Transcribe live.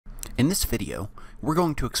In this video, we're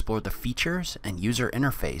going to explore the features and user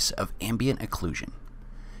interface of Ambient Occlusion.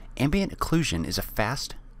 Ambient Occlusion is a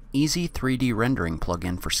fast, easy 3D rendering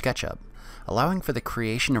plugin for SketchUp, allowing for the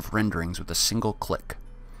creation of renderings with a single click.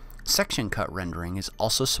 Section cut rendering is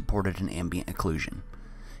also supported in Ambient Occlusion.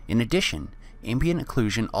 In addition, Ambient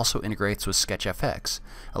Occlusion also integrates with SketchFX,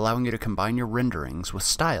 allowing you to combine your renderings with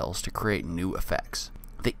styles to create new effects.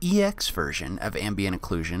 The EX version of Ambient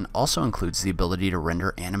Occlusion also includes the ability to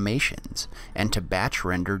render animations and to batch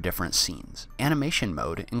render different scenes. Animation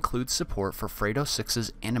mode includes support for Fredo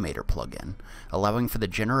 6's Animator plugin, allowing for the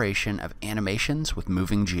generation of animations with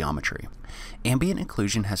moving geometry. Ambient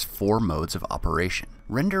Occlusion has 4 modes of operation.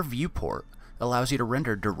 Render Viewport allows you to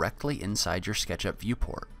render directly inside your SketchUp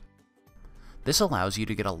viewport. This allows you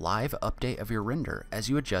to get a live update of your render as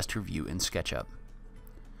you adjust your view in SketchUp.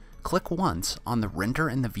 Click once on the Render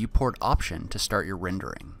in the Viewport option to start your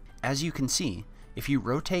rendering. As you can see, if you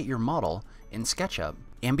rotate your model in SketchUp,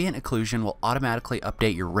 Ambient Occlusion will automatically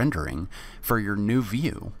update your rendering for your new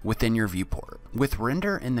view within your viewport. With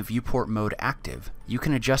Render in the Viewport mode active, you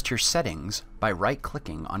can adjust your settings by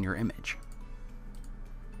right-clicking on your image.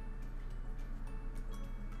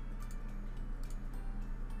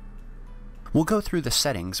 We'll go through the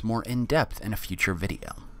settings more in depth in a future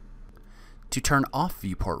video. To turn off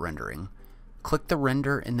viewport rendering, click the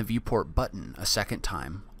Render in the Viewport button a second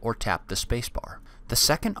time or tap the spacebar. The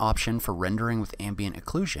second option for rendering with Ambient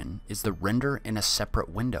Occlusion is the Render in a Separate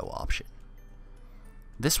Window option.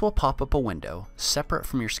 This will pop up a window separate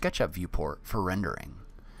from your SketchUp viewport for rendering.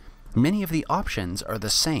 Many of the options are the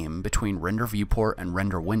same between Render Viewport and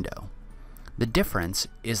Render Window. The difference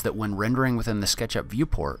is that when rendering within the SketchUp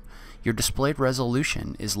viewport, your displayed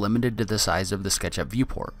resolution is limited to the size of the SketchUp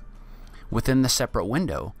viewport. Within the separate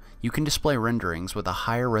window, you can display renderings with a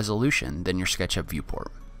higher resolution than your SketchUp viewport.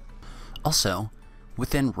 Also,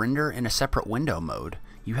 within Render in a Separate Window mode,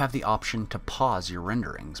 you have the option to pause your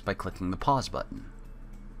renderings by clicking the Pause button.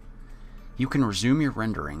 You can resume your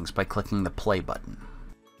renderings by clicking the Play button.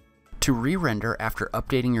 To re-render after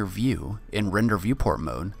updating your view in Render Viewport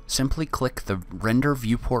mode, simply click the Render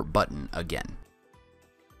Viewport button again.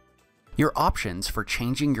 Your options for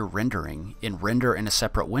changing your rendering in Render in a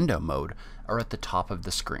Separate Window mode are at the top of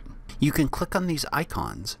the screen. You can click on these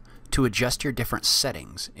icons to adjust your different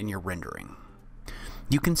settings in your rendering.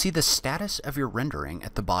 You can see the status of your rendering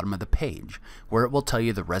at the bottom of the page, where it will tell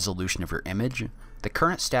you the resolution of your image, the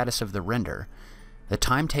current status of the render, the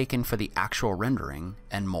time taken for the actual rendering,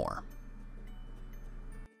 and more.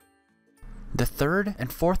 The third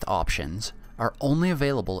and fourth options are only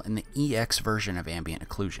available in the EX version of Ambient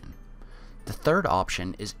Occlusion. The third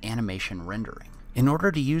option is animation rendering. In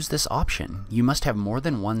order to use this option, you must have more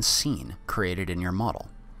than one scene created in your model.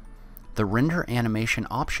 The Render Animation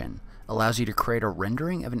option allows you to create a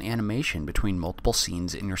rendering of an animation between multiple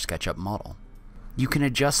scenes in your SketchUp model. You can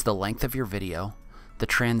adjust the length of your video, the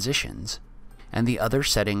transitions, and the other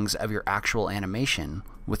settings of your actual animation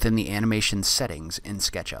within the animation settings in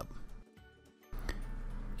SketchUp.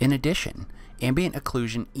 In addition, Ambient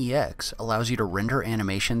Occlusion EX allows you to render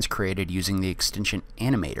animations created using the extension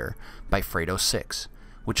Animator by Fredo 6,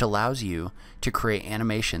 which allows you to create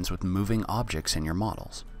animations with moving objects in your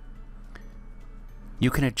models.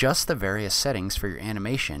 You can adjust the various settings for your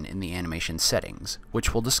animation in the animation settings,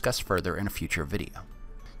 which we'll discuss further in a future video.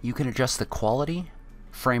 You can adjust the quality,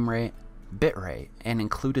 frame rate, bitrate, and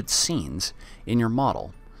included scenes in your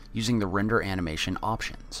model using the Render Animation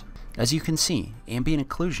options. As you can see, Ambient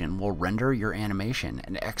Occlusion will render your animation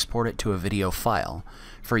and export it to a video file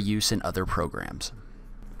for use in other programs.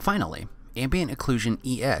 Finally, Ambient Occlusion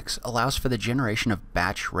EX allows for the generation of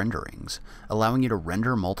batch renderings, allowing you to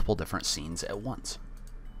render multiple different scenes at once.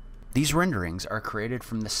 These renderings are created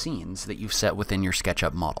from the scenes that you've set within your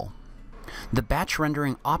SketchUp model. The batch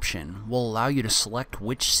rendering option will allow you to select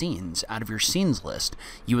which scenes out of your scenes list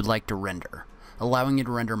you would like to render, allowing you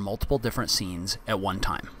to render multiple different scenes at one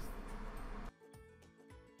time.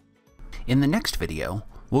 In the next video,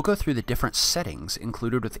 we'll go through the different settings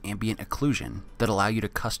included with Ambient Occlusion that allow you to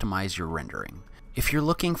customize your rendering. If you're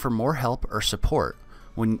looking for more help or support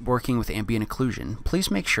when working with Ambient Occlusion,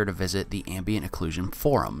 please make sure to visit the Ambient Occlusion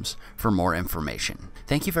forums for more information.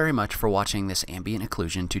 Thank you very much for watching this Ambient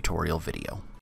Occlusion tutorial video.